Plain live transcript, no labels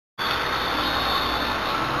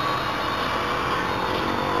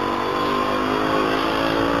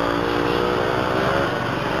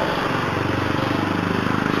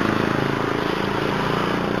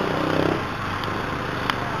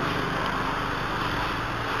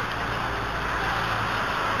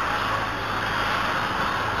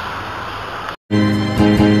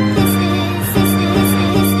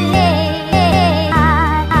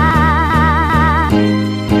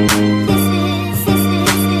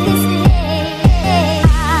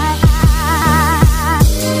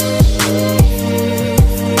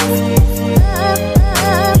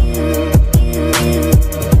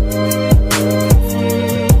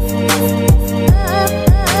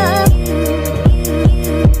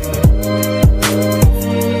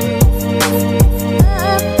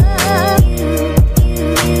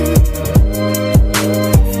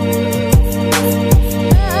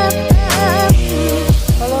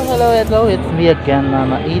me again,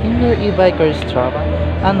 Mama, eating your e-bikers travel,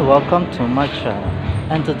 and welcome to my channel.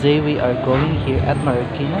 And today we are going here at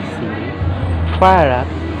Marikina City para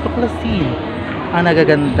tuklasin ang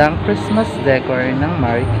nagagandang Christmas decor ng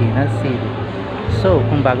Marikina City. So,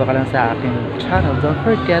 kung bago ka lang sa aking channel, don't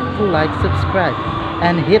forget to like, subscribe,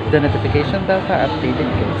 and hit the notification bell para updated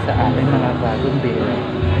kayo sa aking mga bagong video.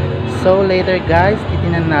 So later guys,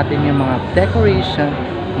 titinan natin yung mga decoration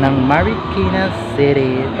ng Marikina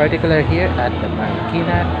City, particular here at the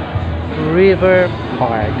Marikina River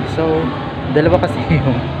Park. So, dalawa kasi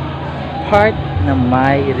yung part na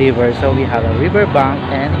may river. So, we have a river bank,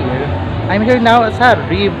 and here, I'm here now sa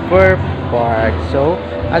River Park. So,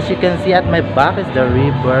 as you can see at my back is the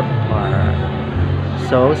River Park.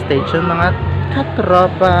 So, stay tuned mga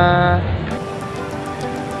katropa!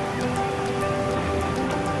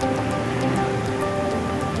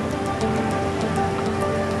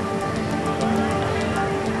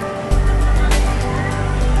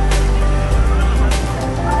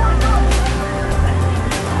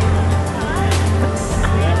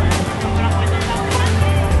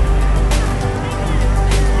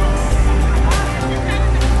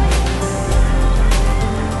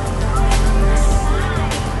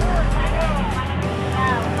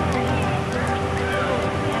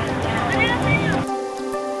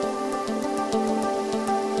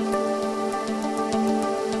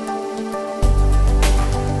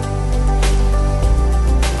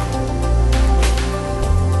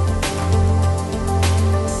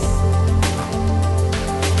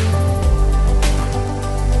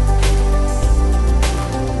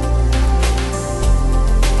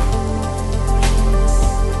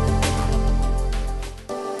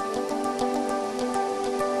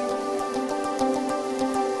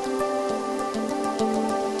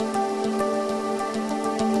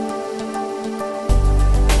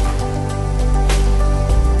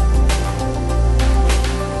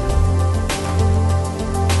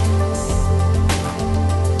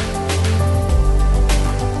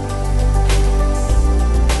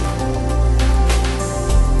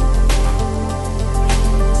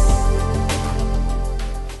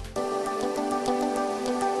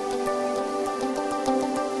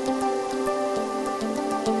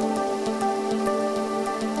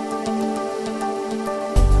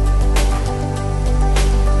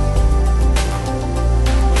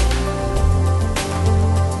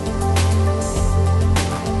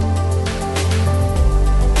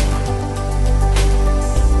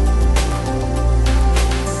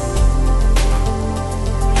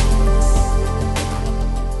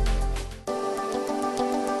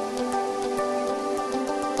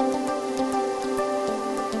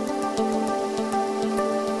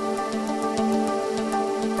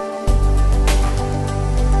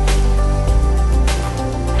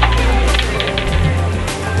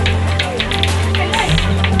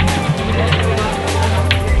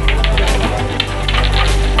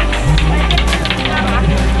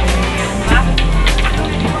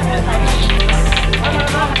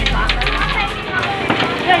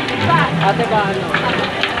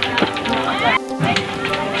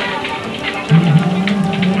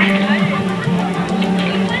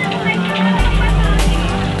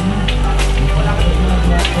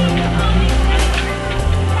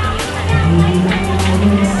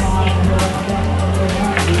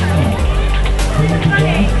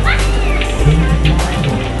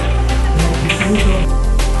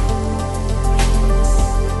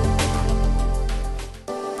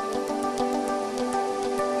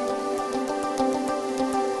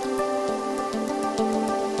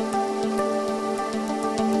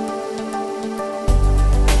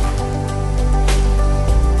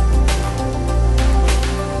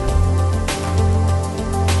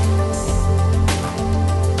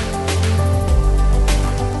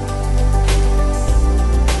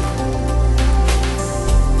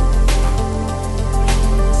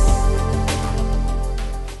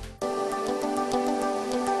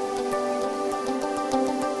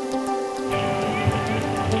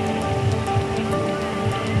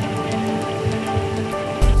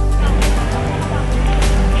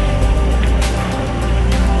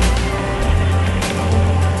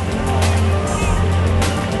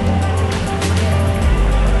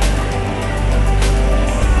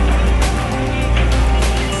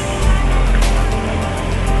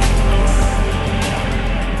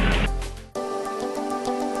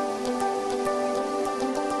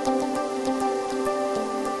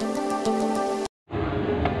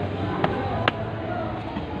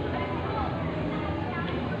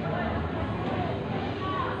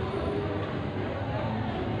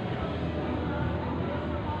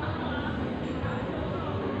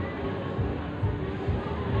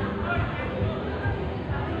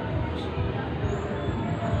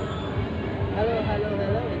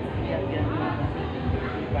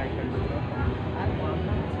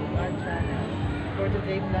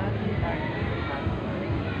 birthday vlog here at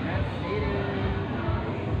Marikina City.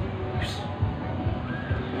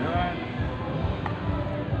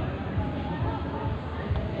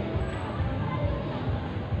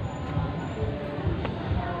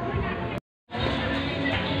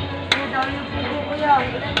 Ayan.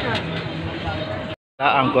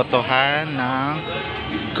 Ang gotohan ng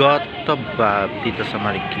gotobab dito sa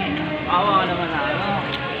Marikina.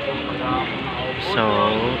 So,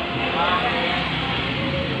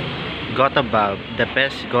 gotobab, the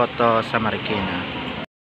best goto sa Marikina.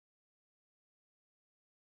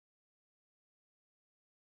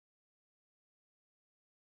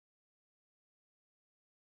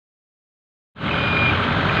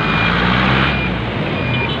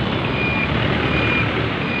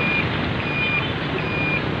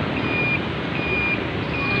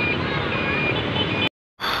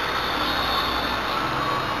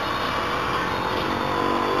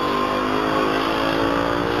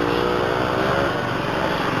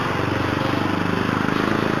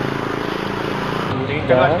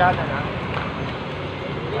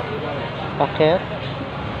 Paket?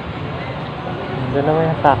 Dalawa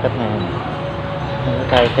yung packet na yun. Hindi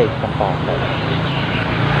tayo sa isang packet.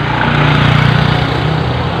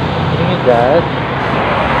 Bring me that.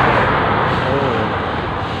 Oh.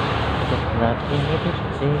 It's not in it,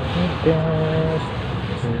 it's in it.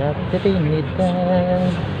 It's not in it.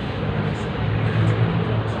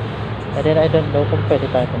 And then I don't know kung pwede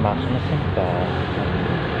tayo pumasok na simpa.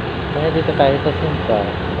 Kaya dito tayo sa simpa.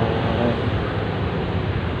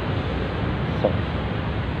 So,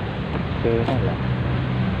 okay na lang.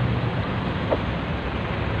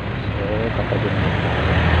 So, tatagin na tayo.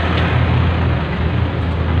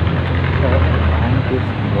 So, I'm this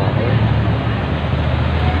water.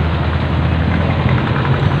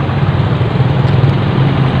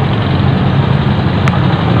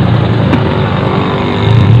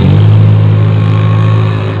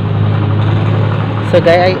 So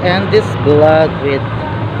guys, I end this vlog with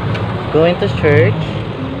going to church.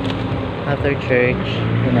 After church,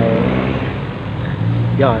 you know,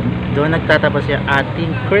 yon, doon nagtatapos yung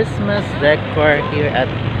ating Christmas decor here at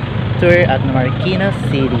tour at Marikina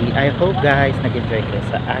City. I hope guys nag-enjoy kayo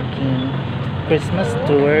sa aking Christmas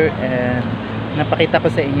tour and napakita ko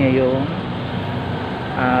sa inyo yung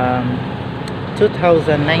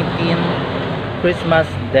 2019 Christmas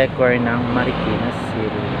decor ng Marikina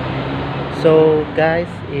City. So guys,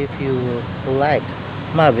 if you like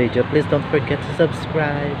my video, please don't forget to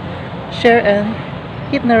subscribe, share, and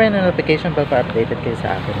hit na rin ang notification bell para updated kayo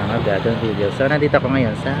sa akin mga gagawin video. So nandito ako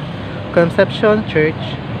ngayon sa Conception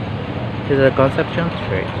Church. This is a Conception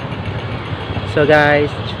Church. So guys,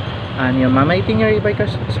 and your mama eating your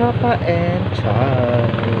e-bikers sopa and ciao.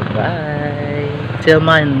 Bye. Till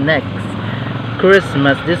my next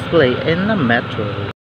Christmas display in the metro.